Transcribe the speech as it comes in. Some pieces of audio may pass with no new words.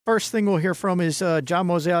First thing we'll hear from is John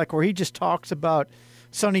Mozeliak, where he just talks about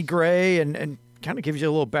Sonny Gray and kind of gives you a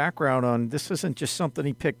little background on this isn't just something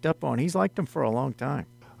he picked up on. He's liked him for a long time.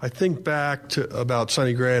 I think back to about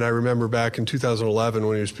Sonny Gray, and I remember back in 2011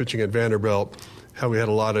 when he was pitching at Vanderbilt, how we had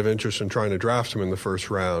a lot of interest in trying to draft him in the first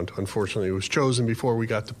round. Unfortunately, he was chosen before we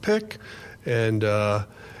got to pick and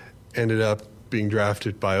ended up being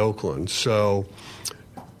drafted by Oakland. So,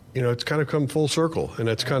 it's kind of come full circle, and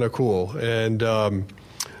it's kind of cool. And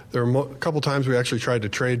there were a couple times we actually tried to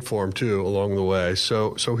trade for him, too, along the way.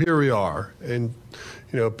 So here we are. And,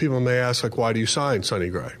 people may ask, why do you sign Sonny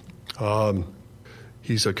Gray?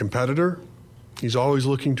 He's a competitor. He's always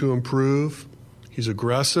looking to improve. He's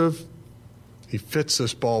aggressive. He fits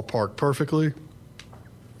this ballpark perfectly.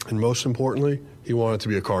 And most importantly, he wanted to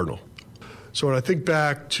be a Cardinal. So when I think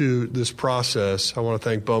back to this process, I want to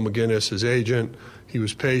thank Bo McGinnis, his agent. He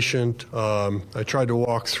was patient. I tried to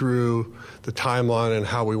walk through the timeline and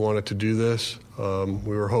how we wanted to do this.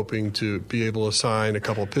 We were hoping to be able to sign a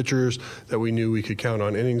couple of pitchers that we knew we could count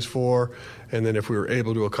on innings for. And then if we were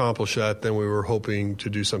able to accomplish that, then we were hoping to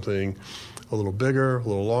do something a little bigger, a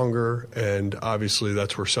little longer. And obviously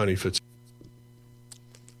that's where Sonny fits.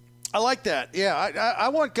 I like that. Yeah, I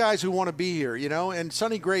want guys who want to be here, and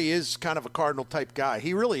Sonny Gray is kind of a Cardinal-type guy.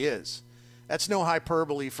 He really is. That's no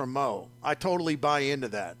hyperbole from Mo. I totally buy into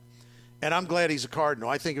that. And I'm glad he's a Cardinal.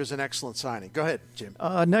 I think it was an excellent signing. Go ahead, Jim.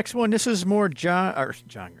 Next one, this is more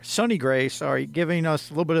Sonny Gray, giving us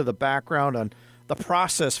a little bit of the background on the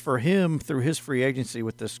process for him through his free agency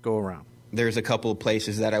with this go-around. There's a couple of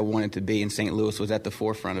places that I wanted to be, and St. Louis was at the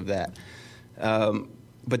forefront of that.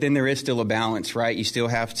 But then there is still a balance, right? You still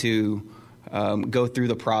have to go through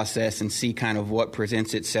the process and see kind of what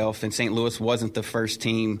presents itself. And St. Louis wasn't the first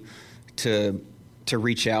team to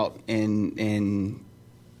reach out and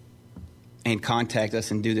contact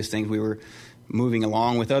us and do this thing. We were moving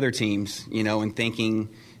along with other teams, and thinking,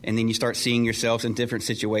 and then you start seeing yourselves in different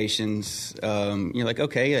situations. You're like,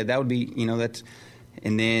 okay, yeah, that would be, that's,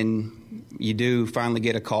 and then you do finally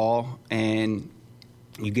get a call and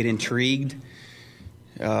you get intrigued.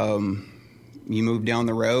 You move down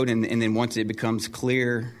the road, and then once it becomes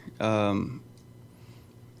clear,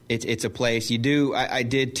 it's a place. I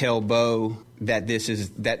did tell Bo that this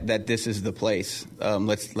is the place.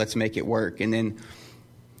 Let's make it work. And then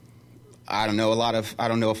I don't know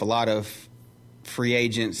if a lot of free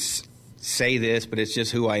agents say this, but it's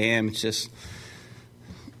just who I am. It's just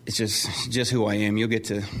who I am. You'll get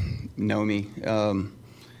to know me.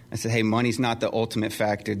 I said, hey, money's not the ultimate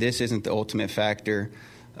factor. This isn't the ultimate factor.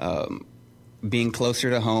 Being closer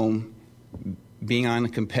to home, being on a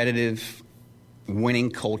competitive,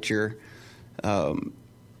 winning culture,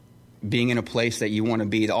 being in a place that you want to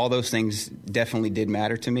be, all those things definitely did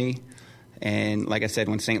matter to me. And like I said,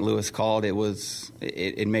 when St. Louis called,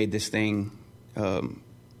 it made this thing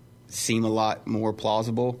seem a lot more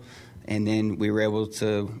plausible. And then we were able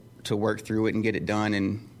to work through it and get it done.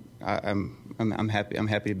 And I'm happy. I'm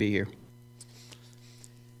happy to be here.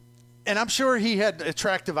 And I'm sure he had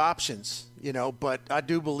attractive options, but I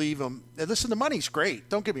do believe him. And listen, the money's great.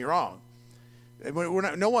 Don't get me wrong.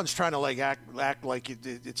 No one's trying to act like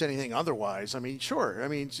it's anything otherwise. I mean, sure. I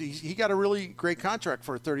mean, he got a really great contract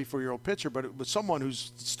for a 34-year-old pitcher, but it was someone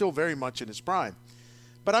who's still very much in his prime.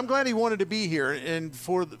 But I'm glad he wanted to be here and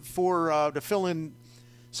to fill in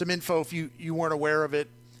some info if you weren't aware of it.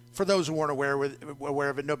 For those who weren't aware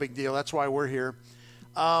of it, no big deal. That's why we're here.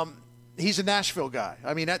 He's a Nashville guy.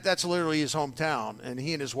 I mean, that's literally his hometown, and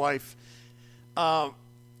he and his wife.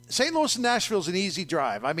 St. Louis and Nashville is an easy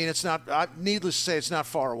drive. I mean, it's not. Needless to say, it's not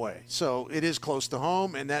far away. So it is close to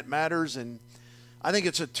home, and that matters. And I think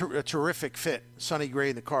it's a terrific fit. Sonny Gray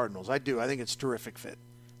and the Cardinals. I do. I think it's a terrific fit.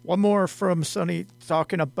 One more from Sonny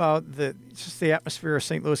talking about just the atmosphere of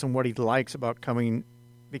St. Louis and what he likes about becoming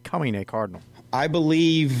a Cardinal. I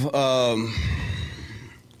believe I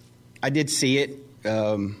did see it,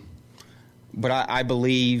 but I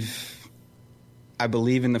believe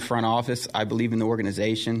in the front office. I believe in the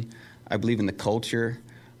organization. I believe in the culture.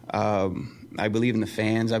 I believe in the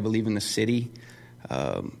fans. I believe in the city.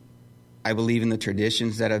 I believe in the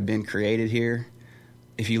traditions that have been created here.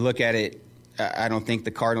 If you look at it, I don't think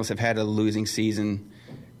the Cardinals have had a losing season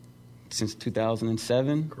since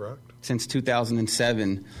 2007. Correct. Since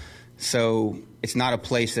 2007. So it's not a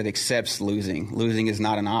place that accepts losing. Losing is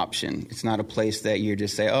not an option. It's not a place that you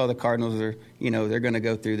just say, oh, the Cardinals are, they're going to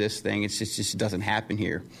go through this thing. It just doesn't happen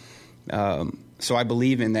here. So I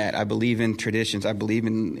believe in that. I believe in traditions. I believe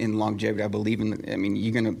in longevity. I believe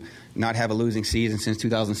you're going to not have a losing season since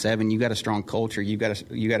 2007. You've got a strong culture. You've got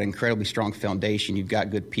an incredibly strong foundation. You've got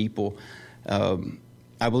good people.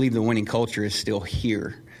 I believe the winning culture is still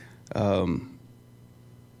here.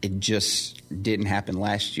 It just didn't happen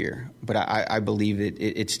last year. But I believe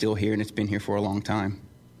it's still here, and it's been here for a long time.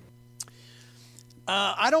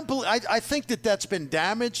 I think that's been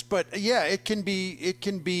damaged, but yeah, it can be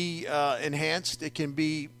enhanced. It can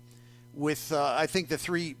be with. I think the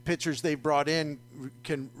three pitchers they brought in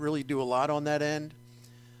can really do a lot on that end,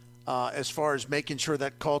 as far as making sure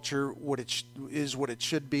that culture what it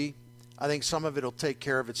should be. I think some of it will take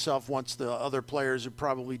care of itself once the other players are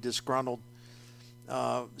probably disgruntled.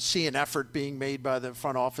 See an effort being made by the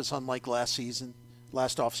front office, unlike last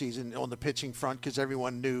offseason on the pitching front, because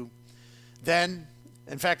everyone knew then.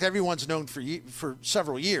 In fact, everyone's known for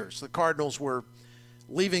several years. The Cardinals were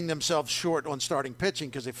leaving themselves short on starting pitching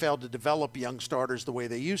because they failed to develop young starters the way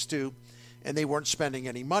they used to, and they weren't spending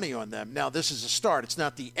any money on them. Now, this is a start. It's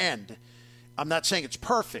not the end. I'm not saying it's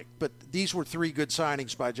perfect, but these were three good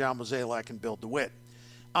signings by John Mozeliak and Bill DeWitt.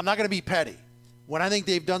 I'm not going to be petty. When I think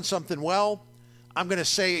they've done something well, I'm going to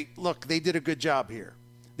say, look, they did a good job here.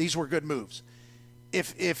 These were good moves.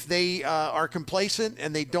 If they are complacent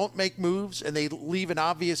and they don't make moves and they leave an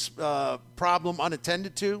obvious problem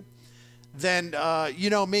unattended to, then you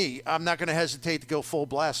know me, I'm not going to hesitate to go full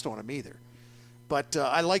blast on them either. But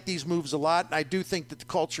I like these moves a lot, and I do think that the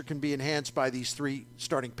culture can be enhanced by these three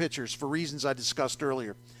starting pitchers for reasons I discussed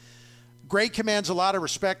earlier. Gray commands a lot of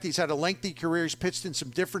respect. He's had a lengthy career. He's pitched in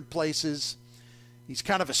some different places. He's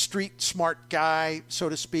kind of a street smart guy, so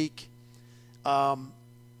to speak.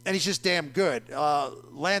 And he's just damn good.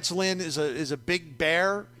 Lance Lynn is a big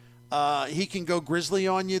bear. He can go grizzly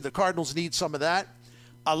on you. The Cardinals need some of that.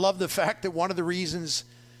 I love the fact that one of the reasons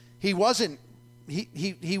he was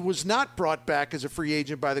not brought back as a free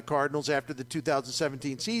agent by the Cardinals after the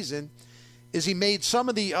 2017 season is he made some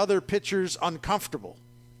of the other pitchers uncomfortable.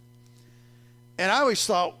 And I always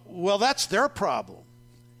thought, well, that's their problem.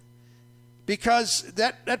 Because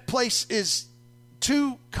that place is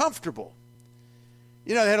too comfortable.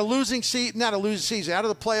 You know, they had a losing season, not a losing season, out of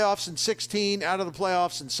the playoffs in 16, out of the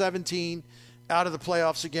playoffs in 17, out of the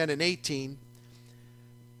playoffs again in 18.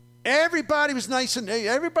 Everybody was nice and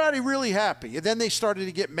everybody really happy. And then they started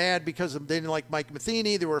to get mad because they didn't like Mike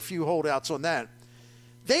Matheny. There were a few holdouts on that.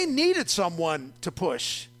 They needed someone to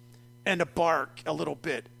push and to bark a little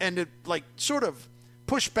bit and to like sort of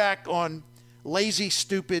push back on lazy,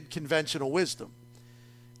 stupid, conventional wisdom.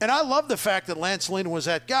 And I love the fact that Lance Lynn was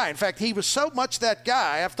that guy. In fact, he was so much that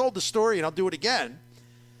guy. I've told the story, and I'll do it again.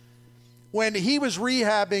 When he was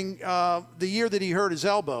rehabbing the year that he hurt his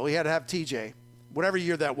elbow, he had to have TJ. Whatever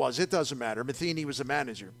year that was, it doesn't matter. Matheny was a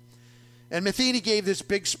manager. And Matheny gave this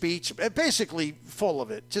big speech, basically full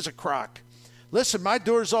of it, just a crock. Listen, my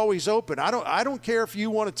door's always open. I don't care if you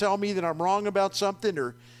want to tell me that I'm wrong about something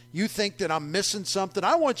or you think that I'm missing something.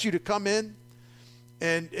 I want you to come in.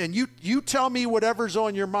 And you tell me whatever's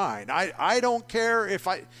on your mind. I don't care if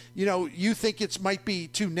you think it might be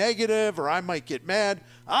too negative or I might get mad.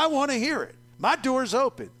 I want to hear it. My door's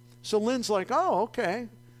open. So Lynn's like, oh, okay.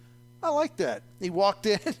 I like that. He walked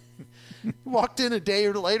in a day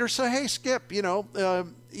or later, said, hey, Skip, I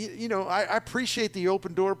appreciate the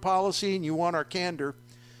open door policy and you want our candor.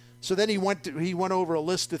 So then he went over a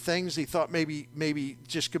list of things he thought maybe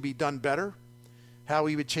just could be done better. How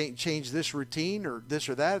he would change this routine or this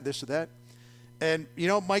or that. And,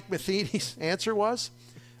 Mike Matheny's answer was,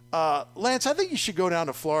 Lance, I think you should go down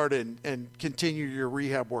to Florida and continue your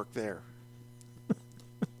rehab work there.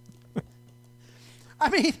 I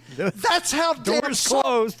mean, that's how damn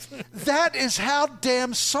soft. That is how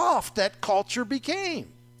damn soft that culture became.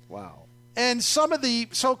 Wow. And some of the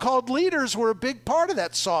so-called leaders were a big part of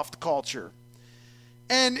that soft culture.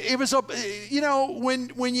 And it was,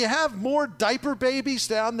 when you have more diaper babies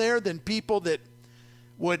down there than people that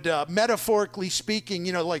would, metaphorically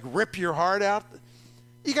speaking, like rip your heart out,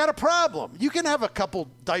 you got a problem. You can have a couple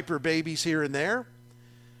diaper babies here and there.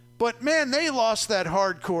 But, man, they lost that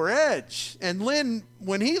hardcore edge. And Lynn,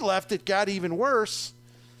 when he left, it got even worse.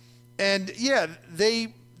 And, yeah,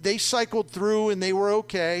 they cycled through and they were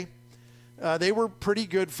okay. They were pretty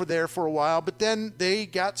good for a while. But then they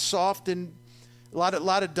got soft and a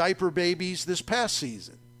lot of diaper babies this past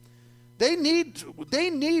season. They need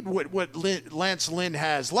what Lance Lynn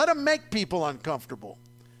has. Let him make people uncomfortable.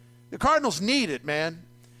 The Cardinals need it, man.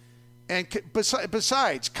 And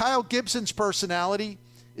besides, Kyle Gibson's personality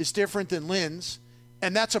is different than Lynn's,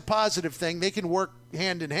 and that's a positive thing. They can work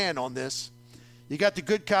hand in hand on this. You got the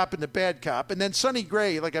good cop and the bad cop. And then Sonny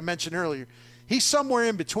Gray, like I mentioned earlier, he's somewhere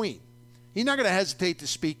in between. He's not going to hesitate to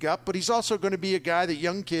speak up, but he's also going to be a guy that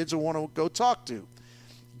young kids will want to go talk to.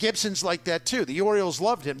 Gibson's like that, too. The Orioles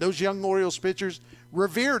loved him. Those young Orioles pitchers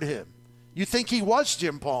revered him. You think he was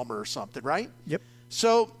Jim Palmer or something, right? Yep.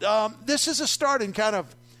 So this is a start in kind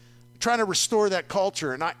of trying to restore that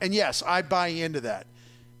culture. And yes, I buy into that.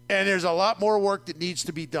 And there's a lot more work that needs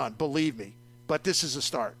to be done, believe me. But this is a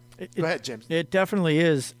start. Go ahead, James. It definitely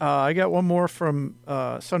is. I got one more from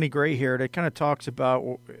Sonny Gray here that kind of talks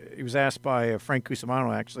about, he was asked by Frank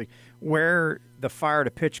Cusimano, actually, where the fire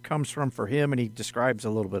to pitch comes from for him, and he describes a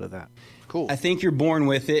little bit of that. Cool. I think you're born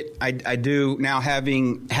with it. I do now,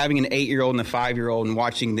 having an 8-year-old and a 5-year-old and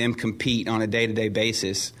watching them compete on a day-to-day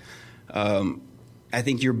basis. I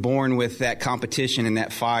think you're born with that competition and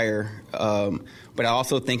that fire. But I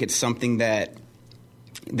also think it's something that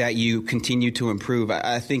you continue to improve.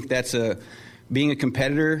 I think that's being a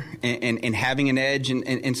competitor and having an edge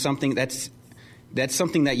and something that's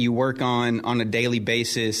something that you work on a daily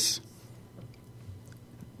basis.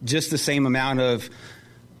 Just the same amount of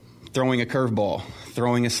throwing a curveball,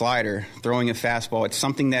 throwing a slider, throwing a fastball. It's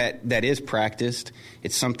something that is practiced.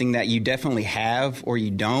 It's something that you definitely have or you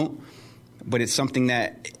don't. But it's something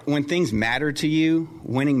that when things matter to you,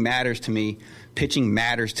 winning matters to me, pitching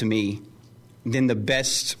matters to me, then the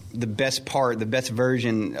best part, the best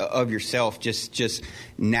version of yourself just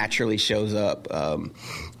naturally shows up.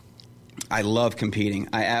 I love competing.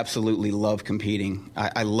 I absolutely love competing.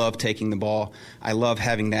 I love taking the ball. I love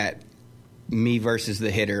having that me versus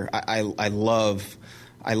the hitter. I love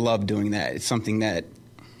doing that. It's something that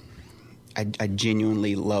I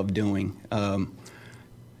genuinely love doing.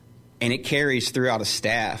 And it carries throughout a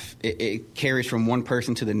staff. It carries from one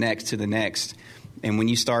person to the next. And when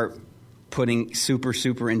you start putting super,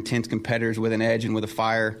 super intense competitors with an edge and with a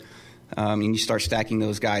fire, and you start stacking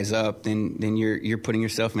those guys up, then you're putting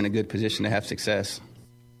yourself in a good position to have success.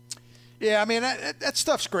 Yeah, I mean, that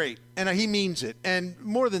stuff's great, and he means it. And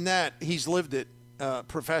more than that, he's lived it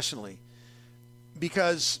professionally.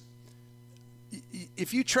 Because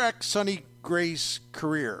if you track Sonny Gray's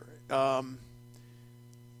career,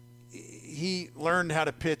 he learned how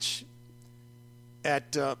to pitch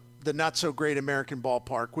at the not-so-great American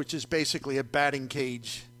ballpark, which is basically a batting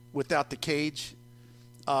cage without the cage.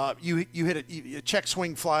 You hit a check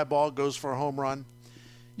swing fly ball, goes for a home run.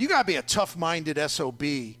 You got to be a tough-minded SOB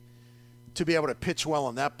to be able to pitch well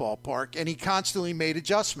in that ballpark, and he constantly made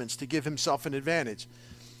adjustments to give himself an advantage.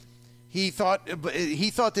 He thought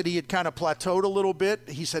that he had kind of plateaued a little bit.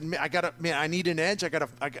 He said, I need an edge.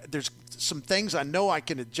 There's some things I know I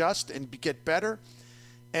can adjust and get better.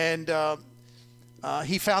 And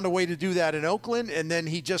he found a way to do that in Oakland, and then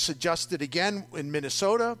he just adjusted again in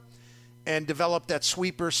Minnesota and developed that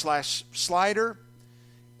sweeper/slider,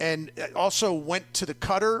 and also went to the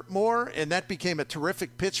cutter more, and that became a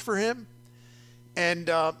terrific pitch for him.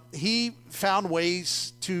 And he found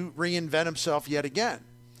ways to reinvent himself yet again.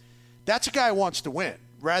 That's a guy who wants to win,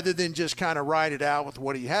 rather than just kind of ride it out with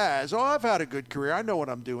what he has. Oh, I've had a good career. I know what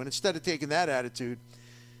I'm doing. Instead of taking that attitude,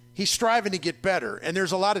 he's striving to get better. And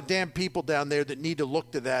there's a lot of damn people down there that need to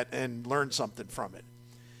look to that and learn something from it.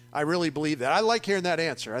 I really believe that. I like hearing that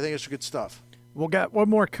answer. I think it's good stuff. We'll got one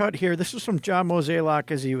more cut here. This is from John Mozeliak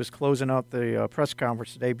as he was closing out the press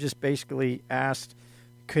conference today. Just basically asked,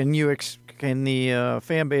 can the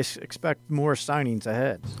fan base expect more signings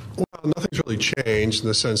ahead? Well, nothing's really changed in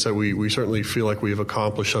the sense that we certainly feel like we've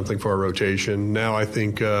accomplished something for our rotation. Now I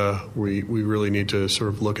think we really need to sort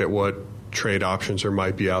of look at what trade options there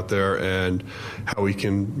might be out there and how we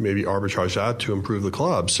can maybe arbitrage that to improve the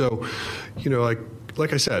club. So,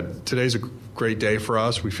 like I said, today's a great day for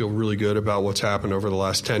us. We feel really good about what's happened over the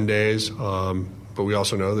last 10 days. But we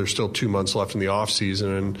also know there's still 2 months left in the off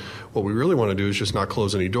season, and what we really want to do is just not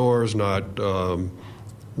close any doors, not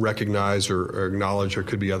recognize or acknowledge there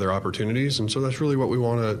could be other opportunities. And so that's really what we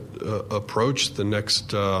want to approach the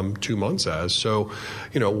next 2 months as. So,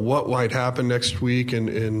 what might happen next week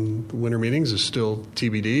in winter meetings is still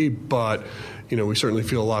TBD, but, we certainly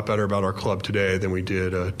feel a lot better about our club today than we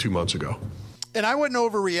did 2 months ago. And I wouldn't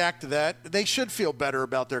overreact to that. They should feel better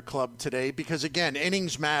about their club today because, again,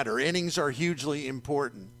 innings matter. Innings are hugely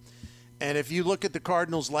important. And if you look at the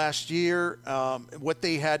Cardinals last year, what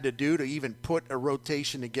they had to do to even put a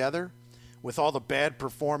rotation together with all the bad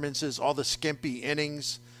performances, all the skimpy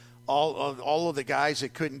innings, all of the guys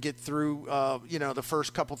that couldn't get through, the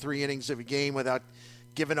first couple, 3 innings of a game without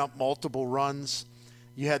giving up multiple runs.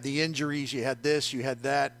 You had the injuries, you had this, you had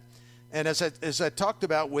that. And as I talked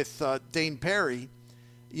about with Dane Perry,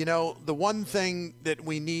 the one thing that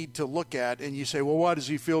we need to look at, and you say, well, why does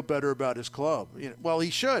he feel better about his club? Well, he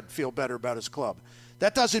should feel better about his club.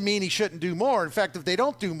 That doesn't mean he shouldn't do more. In fact, if they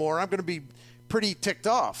don't do more, I'm going to be pretty ticked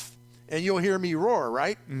off, and you'll hear me roar,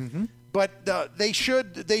 right? Mm-hmm. But they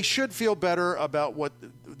should feel better about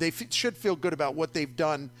should feel good about what they've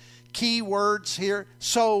done. Key words here,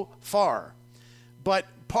 so far. But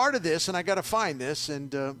part of this, and I got to find this,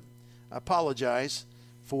 and I apologize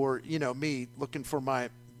for, me looking for my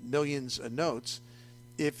millions of notes.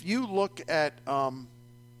 If you look at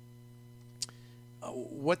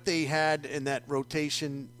what they had in that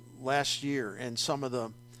rotation last year and some of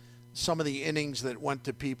the innings that went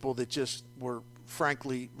to people that just were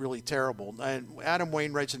frankly really terrible. And Adam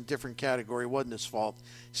Wainwright's in a different category. It wasn't his fault.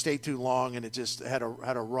 Stayed too long, and it just had a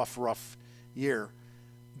rough year.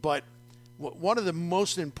 But one of the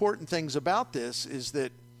most important things about this is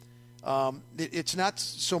that it's not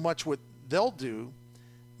so much what they'll do,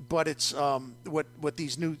 but it's what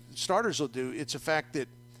these new starters will do. It's a fact that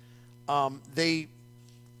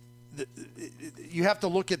you have to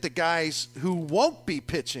look at the guys who won't be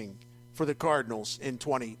pitching for the Cardinals in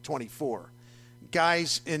 2024.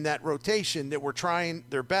 Guys in that rotation that were trying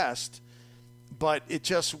their best, but it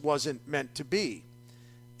just wasn't meant to be.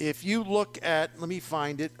 If you look at, let me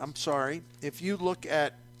find it, I'm sorry. If you look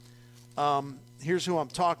at, here's who I'm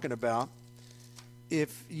talking about.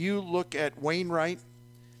 If you look at Wainwright,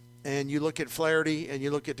 and you look at Flaherty, and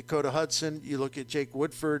you look at Dakota Hudson, you look at Jake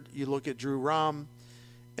Woodford, you look at Drew Rahm,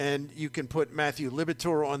 and you can put Matthew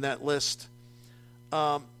Liberatore on that list.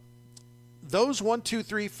 Those 1, 2,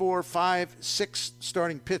 3, 4, 5, 6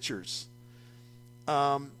 starting pitchers,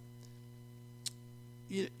 worked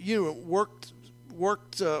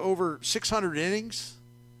over 600 innings,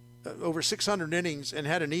 and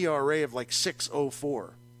had an ERA of like 6.04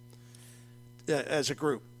 as a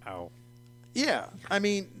group. Ow. Yeah, I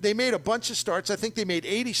mean, they made a bunch of starts. I think they made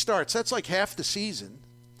 80 starts. That's like half the season.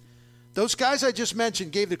 Those guys I just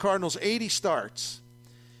mentioned gave the Cardinals 80 starts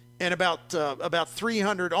and about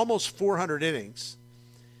 300, almost 400 innings,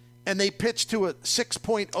 and they pitched to a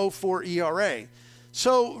 6.04 ERA.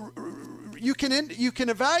 So you can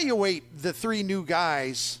evaluate the three new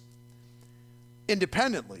guys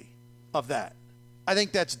independently of that. I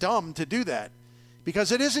think that's dumb to do that,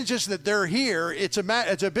 because it isn't just that they're here. It's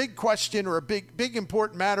a big question, or a big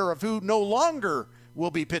important matter of who no longer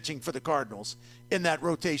will be pitching for the Cardinals in that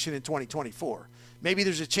rotation in 2024. Maybe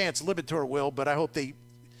there's a chance Liberatore will, but I hope they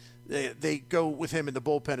go with him in the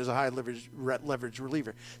bullpen as a high leverage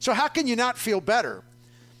reliever. So how can you not feel better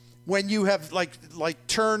when you have like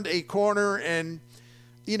turned a corner and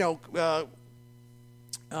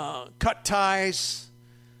cut ties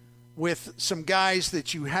with some guys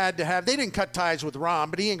that you had to have? They didn't cut ties with Rahm,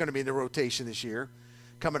 but he ain't going to be in the rotation this year,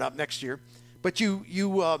 coming up next year. But you're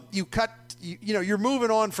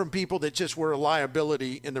moving on from people that just were a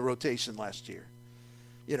liability in the rotation last year.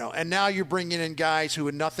 And now you're bringing in guys who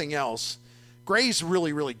had nothing else. Gray's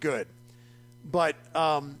really, really good. But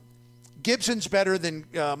Gibson's better than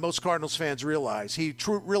most Cardinals fans realize. He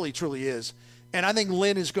really, truly is. And I think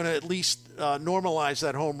Lynn is going to at least normalize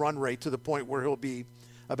that home run rate to the point where he'll be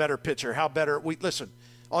a better pitcher. How better? Listen,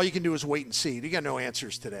 all you can do is wait and see. You got no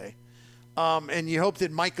answers today. And you hope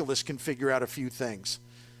that Miklasz can figure out a few things.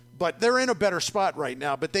 But they're in a better spot right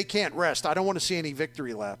now, but they can't rest. I don't want to see any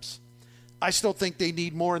victory laps. I still think they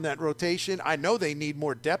need more in that rotation. I know they need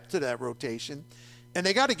more depth to that rotation. And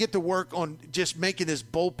they got to get to work on just making this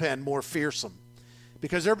bullpen more fearsome,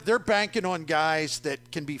 because they're banking on guys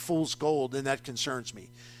that can be fool's gold, and that concerns me.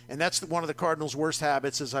 And that's one of the Cardinals' worst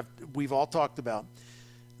habits, as we've all talked about.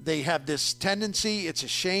 They have this tendency, it's a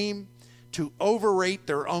shame, to overrate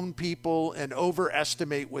their own people and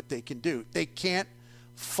overestimate what they can do. They can't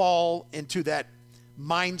fall into that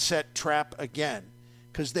mindset trap again,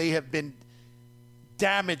 because they have been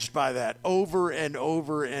damaged by that over and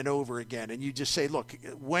over and over again. And you just say, look,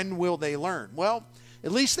 when will they learn? Well,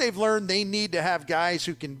 at least they've learned they need to have guys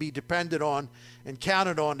who can be depended on and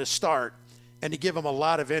counted on to start and to give them a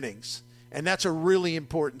lot of innings. And that's a really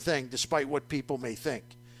important thing, despite what people may think.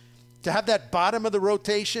 To have that bottom of the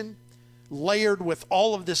rotation layered with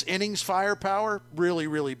all of this innings firepower, really,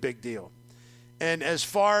 really big deal. And as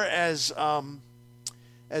far as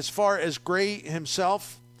Gray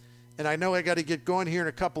himself, and I know I got to get going here in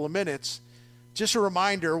a couple of minutes, just a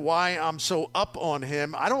reminder why I'm so up on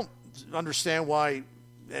him. I don't understand why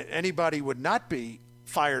anybody would not be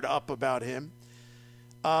fired up about him.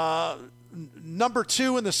 Number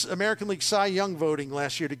 2 in the American League Cy Young voting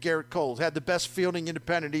last year to Garrett Cole, had the best fielding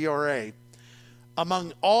independent ERA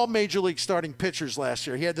among all Major League starting pitchers last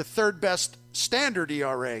year. He had the third best standard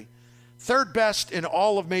ERA, third best in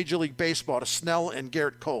all of Major League Baseball to Snell and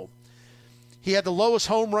Garrett Cole. He had the lowest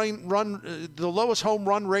home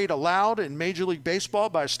run rate allowed in Major League Baseball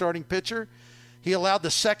by a starting pitcher. He allowed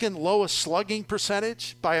the second lowest slugging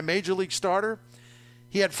percentage by a Major League starter.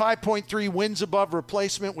 He had 5.3 wins above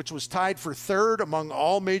replacement, which was tied for third among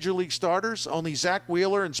all Major League starters. Only Zach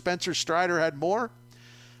Wheeler and Spencer Strider had more.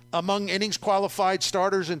 Among innings qualified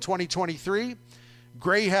starters in 2023,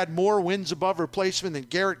 Gray had more wins above replacement than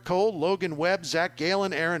Garrett Cole, Logan Webb, Zach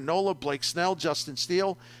Gallen, Aaron Nola, Blake Snell, Justin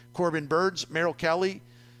Steele, Corbin Burns, Merrill Kelly,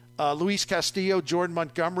 Luis Castillo, Jordan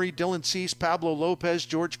Montgomery, Dylan Cease, Pablo Lopez,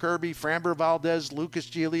 George Kirby, Framber Valdez, Lucas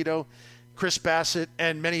Giolito, Chris Bassett,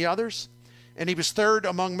 and many others. And he was third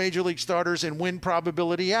among Major League starters in win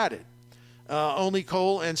probability added. Only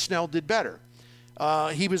Cole and Snell did better.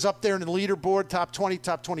 He was up there in the leaderboard, top 20,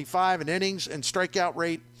 top 25 in innings and strikeout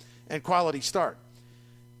rate and quality start.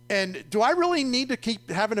 And do I really need to keep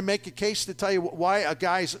having to make a case to tell you why a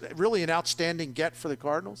guy's really an outstanding get for the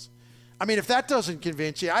Cardinals? I mean, if that doesn't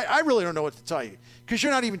convince you, I really don't know what to tell you, because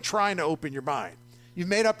you're not even trying to open your mind. You've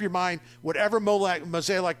made up your mind. Whatever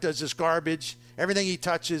Mozeliak does is garbage. Everything he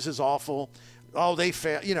touches is awful. Oh, they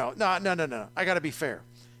fail. No. I got to be fair.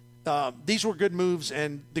 These were good moves,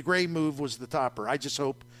 and the Gray move was the topper. I just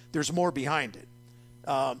hope there's more behind it.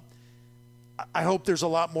 I hope there's a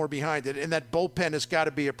lot more behind it, and that bullpen has got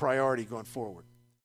to be a priority going forward.